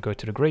Kroxa, it would go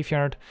to the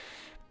graveyard,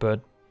 but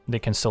they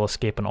can still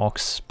escape an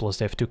Ox, plus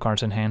they have 2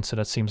 cards in hand, so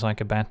that seems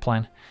like a bad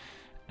plan.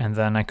 And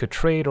then I could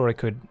trade, or I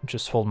could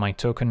just hold my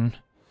token.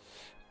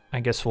 I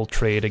guess we'll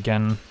trade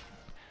again,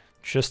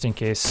 just in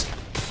case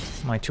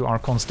my 2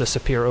 Archons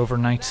disappear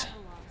overnight.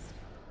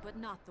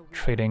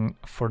 Trading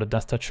for the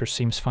Death Toucher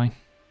seems fine.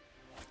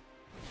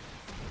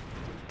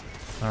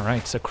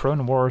 Alright, so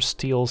Crone War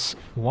steals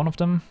one of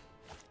them.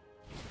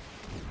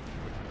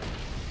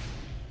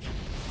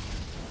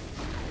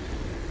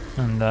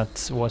 And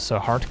that was a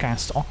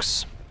hardcast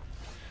Ox.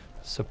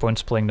 So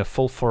opponent's playing the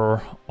full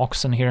for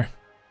Oxen here.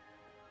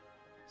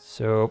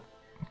 So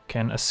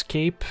can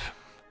escape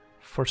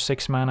for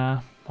 6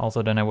 mana,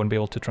 although then I wouldn't be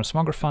able to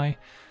Transmogrify.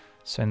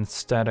 So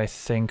instead I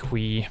think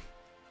we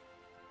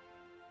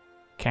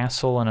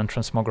castle and then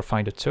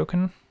Transmogrify the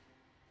token.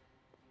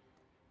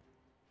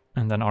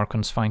 And then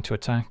Archon's fine to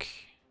attack.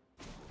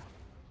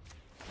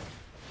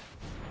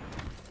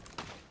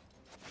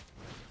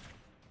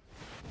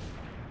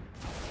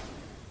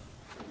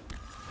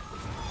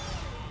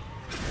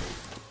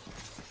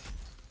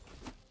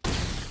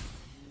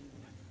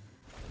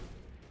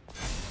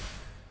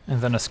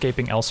 And then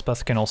escaping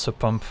Elspeth can also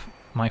pump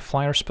my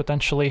flyers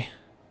potentially.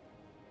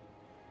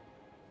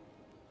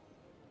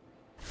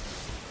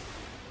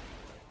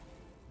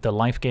 The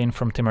life gain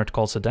from Timurd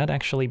Calls the Dead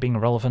actually being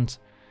relevant.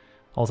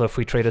 Although if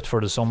we traded for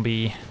the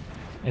zombie,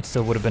 it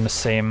still would have been the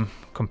same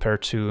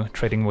compared to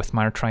trading with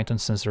Mire Triton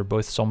since they're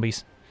both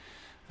zombies.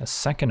 A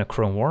second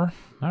Crone War.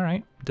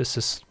 Alright, this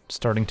is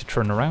starting to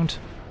turn around.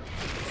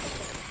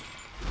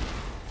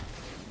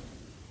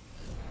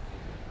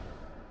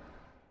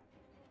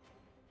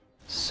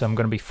 So I'm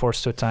going to be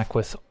forced to attack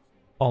with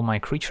all my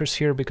creatures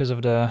here because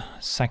of the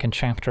second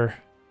chapter.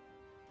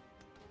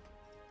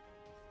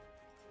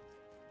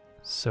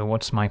 So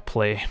what's my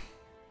play?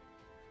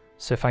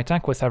 So if I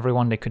attack with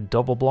everyone, they could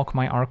double block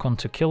my Archon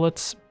to kill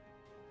it.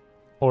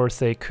 Or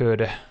they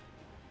could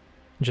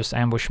just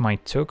ambush my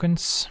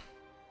tokens.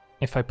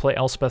 If I play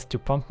Elspeth to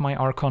pump my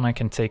Archon, I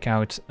can take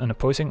out an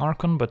opposing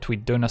Archon, but we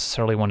don't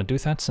necessarily want to do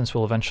that since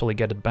we'll eventually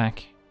get it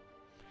back.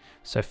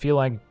 So I feel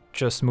like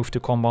just move to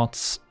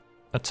combat,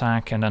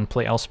 attack, and then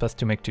play Elspeth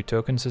to make 2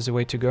 tokens is the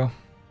way to go.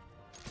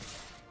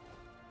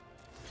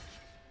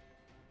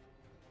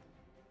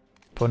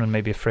 Opponent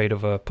may be afraid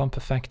of a pump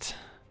effect.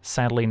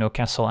 Sadly, no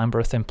Castle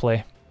Embereth in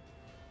play.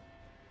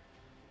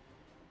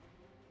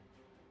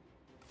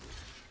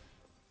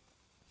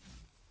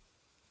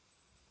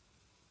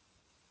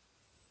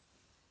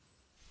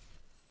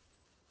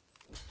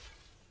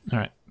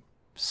 Alright,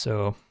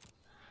 so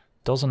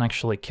doesn't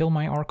actually kill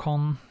my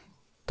Archon.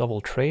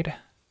 Double trade.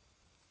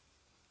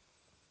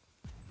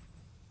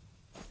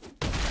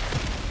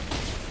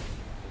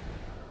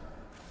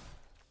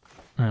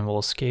 And we'll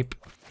escape.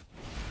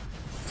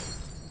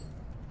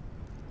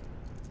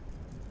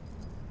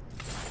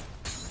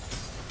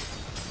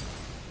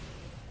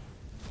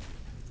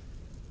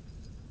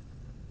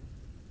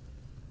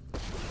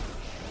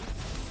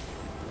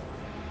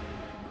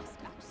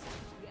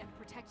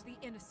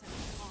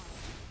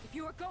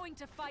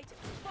 To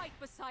fight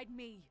beside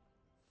me.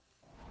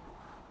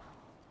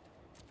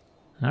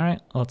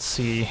 Alright, let's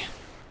see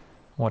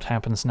what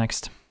happens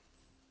next.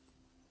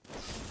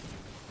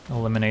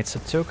 Eliminates a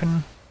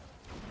token.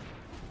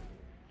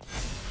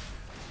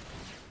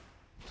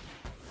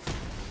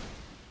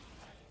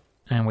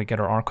 And we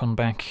get our Archon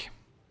back.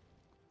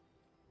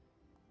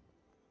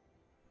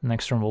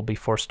 Next turn we'll be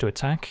forced to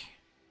attack.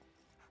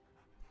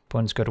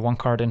 Opponent's got 1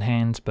 card in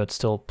hand, but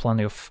still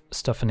plenty of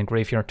stuff in the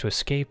graveyard to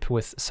escape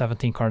with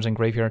 17 cards in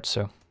graveyard,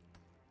 so...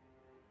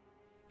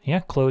 yeah,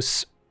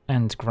 close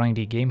and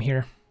grindy game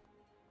here.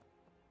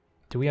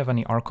 Do we have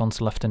any Archons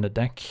left in the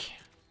deck?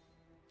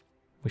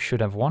 We should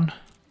have 1.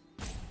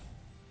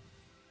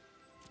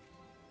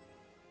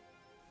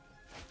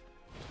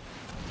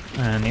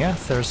 And yeah,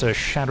 there's a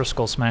Shadow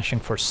Skull smashing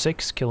for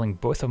 6, killing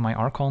both of my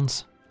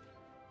Archons.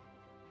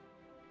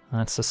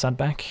 That's a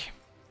setback.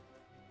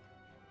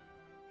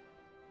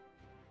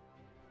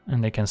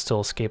 And they can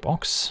still escape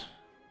Ox.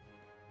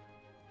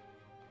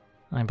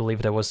 I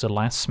believe that was the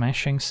last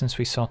smashing, since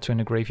we saw 2 in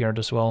the graveyard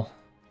as well.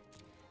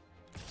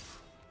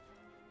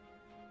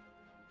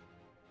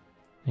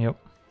 Yep.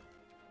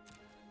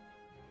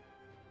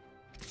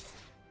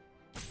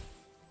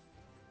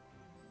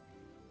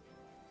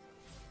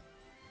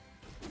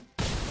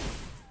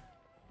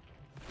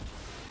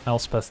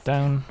 Elspeth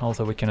down,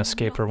 although we can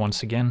escape her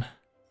once again.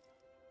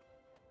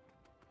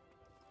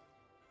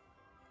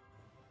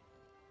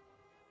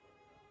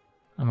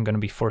 I'm gonna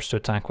be forced to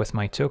attack with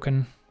my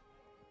token,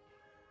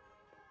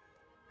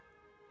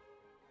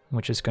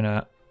 which is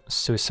gonna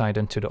suicide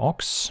into the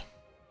Ox.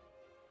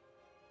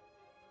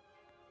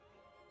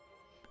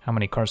 How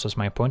many cards does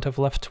my opponent have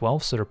left?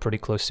 12, so they're pretty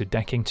close to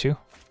decking too.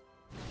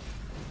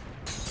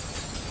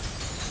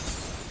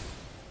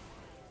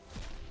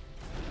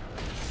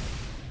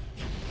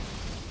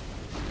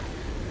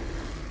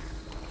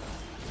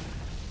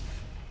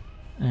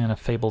 And a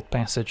Fabled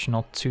Passage,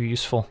 not too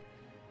useful.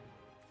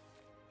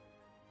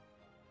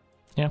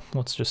 Yeah,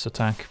 let's just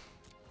attack.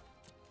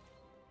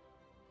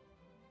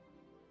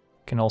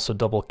 Can also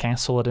double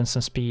castle at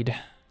instant speed.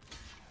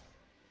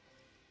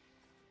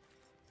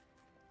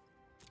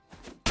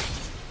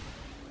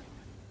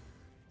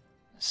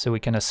 So we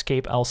can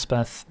escape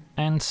Elspeth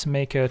and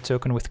make a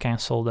token with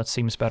castle, that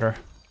seems better.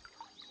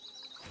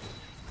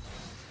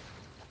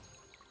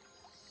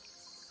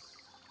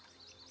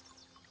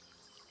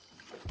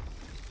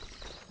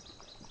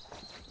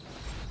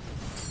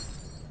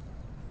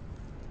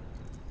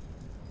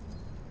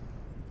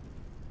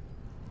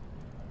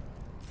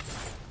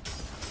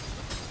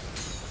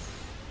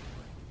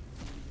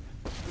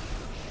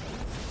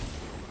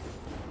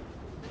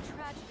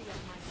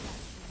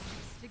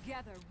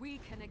 Together we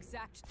can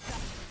exact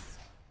justice.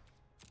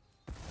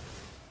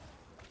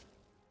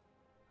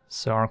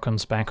 So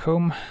Archon's back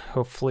home.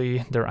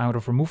 Hopefully they're out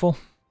of removal.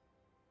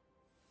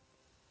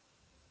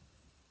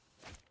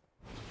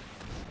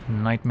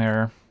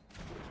 Nightmare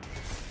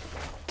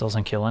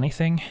doesn't kill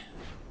anything.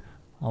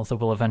 Although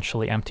we'll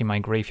eventually empty my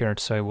graveyard,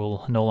 so I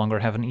will no longer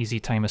have an easy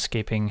time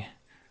escaping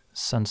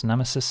Sun's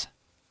Nemesis.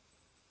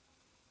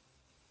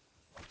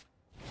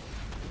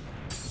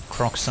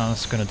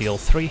 Croxon's gonna deal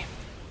 3.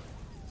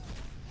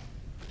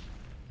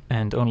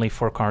 And only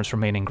 4 cards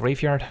remain in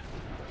graveyard.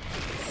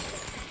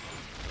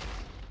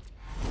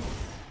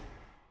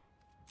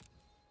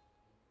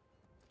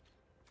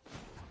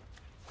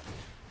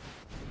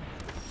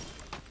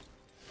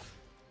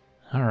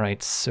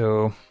 Alright,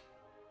 so...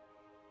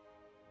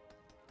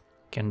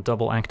 can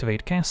double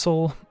activate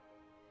castle.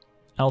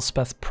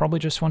 Elspeth probably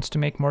just wants to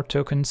make more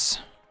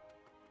tokens.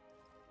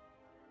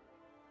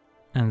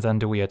 And then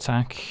do we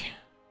attack?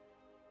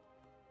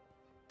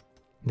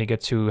 They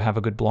get to have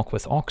a good block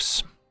with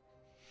Ox.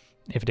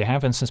 If they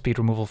have instant speed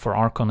removal for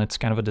Archon, it's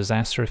kind of a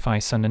disaster if I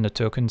send in the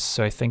tokens,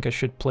 so I think I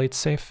should play it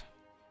safe.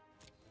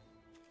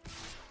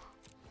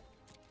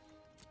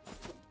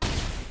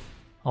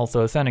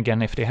 Although then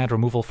again, if they had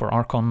removal for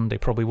Archon, they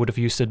probably would have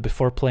used it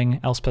before playing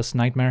Elspeth's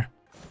Nightmare.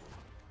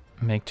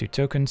 Make 2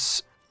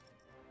 tokens.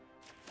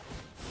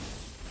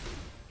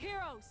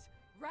 Heroes,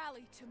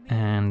 rally to me.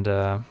 And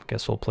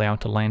guess we'll play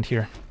out the land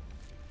here.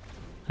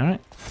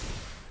 Alright.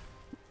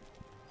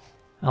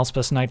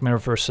 Elspeth's Nightmare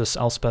versus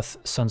Elspeth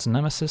Sun's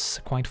Nemesis.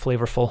 Quite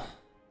flavorful.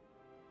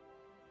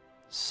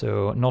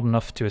 So not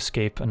enough to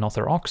escape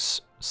another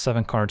Ox.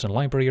 7 cards in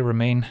library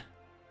remain.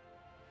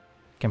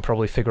 Can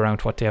probably figure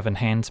out what they have in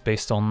hand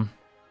based on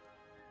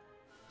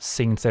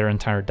seeing their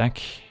entire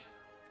deck.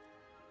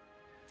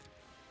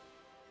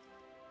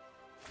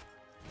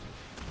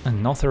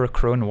 Another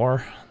Crone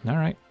War.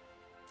 Alright.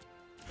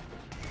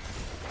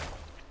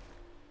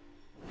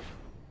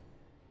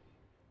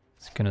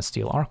 It's gonna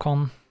steal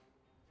Archon,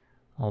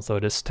 although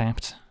it is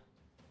tapped.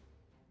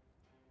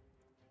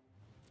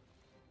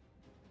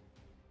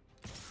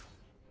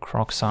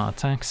 Kroxa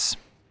attacks.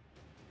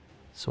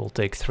 So we'll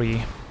take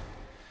 3.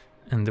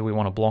 And do we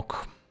want to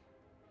block?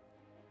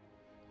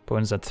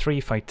 Opponent's at 3.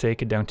 If I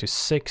take it down to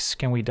 6,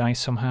 can we die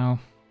somehow?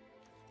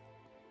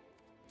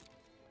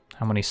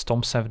 How many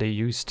stomps have they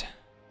used?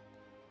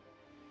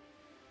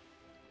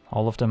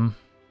 All of them.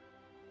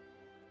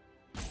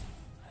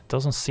 It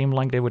doesn't seem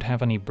like they would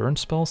have any burn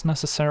spells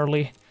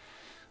necessarily.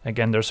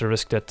 Again, there's a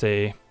risk that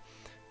they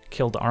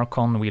kill the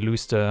Archon, we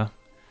lose the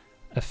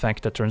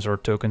effect that turns our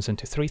tokens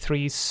into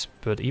 3/3s,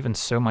 but even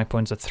so my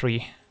opponent's at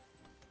 3.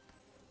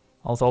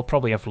 Although I'll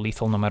probably have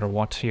lethal no matter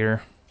what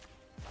here.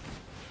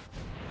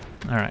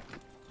 Alright,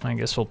 I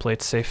guess we'll play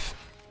it safe.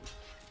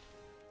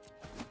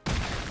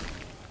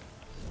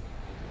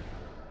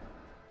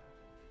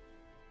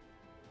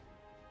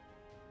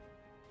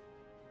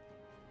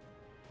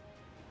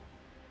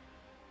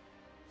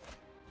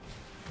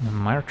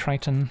 Mire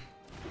Triton.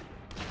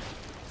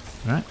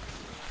 Alright,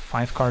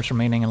 5 cards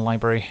remaining in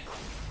library.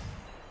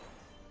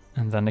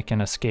 And then they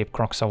can escape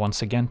Kroxa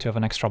once again to have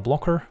an extra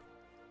blocker.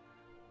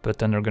 But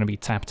then they're going to be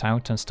tapped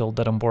out and still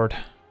dead on board.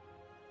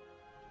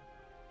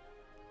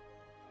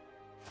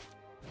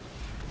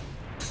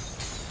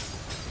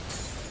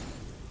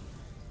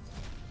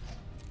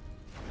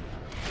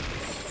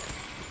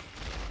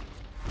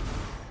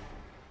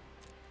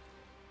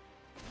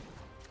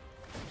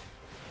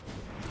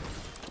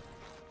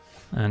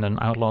 And an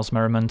Outlaw's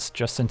Merriment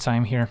just in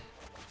time here.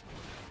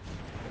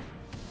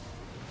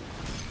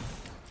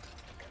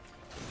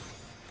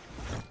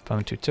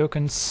 Found 2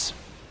 tokens.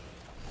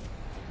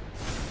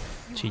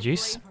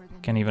 GG's.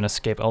 Can even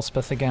escape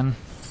Elspeth again.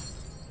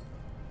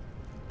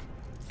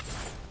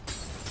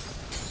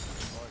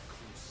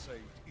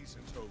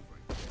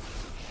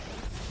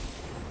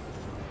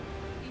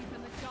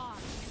 Even the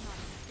gods cannot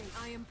escape.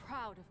 I am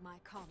proud of my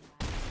comrade.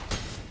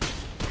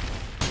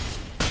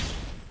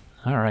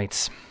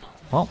 Alright.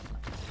 Well,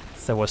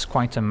 that was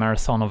quite a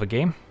marathon of a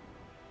game.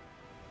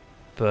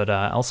 But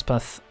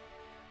Elspeth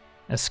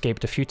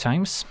escaped a few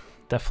times.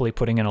 Definitely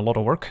putting in a lot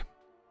of work.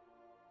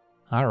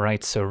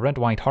 Alright, so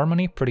Red-White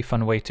Harmony, pretty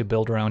fun way to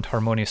build around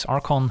Harmonious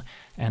Archon,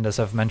 and as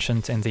I've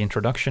mentioned in the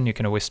introduction, you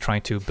can always try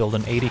to build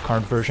an 80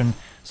 card version,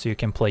 so you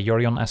can play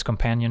Yorion as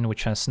companion,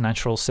 which has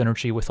natural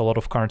synergy with a lot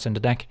of cards in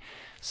the deck.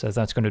 So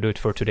that's going to do it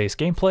for today's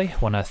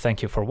gameplay. Wanna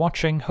thank you for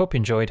watching, hope you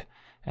enjoyed,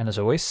 and as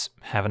always,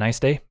 have a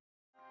nice day.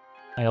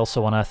 I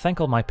also want to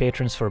thank all my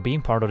patrons for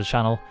being part of the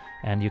channel,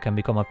 and you can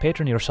become a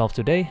patron yourself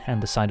today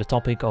and decide the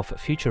topic of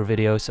future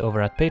videos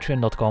over at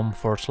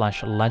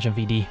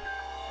patreon.com/LegenVD.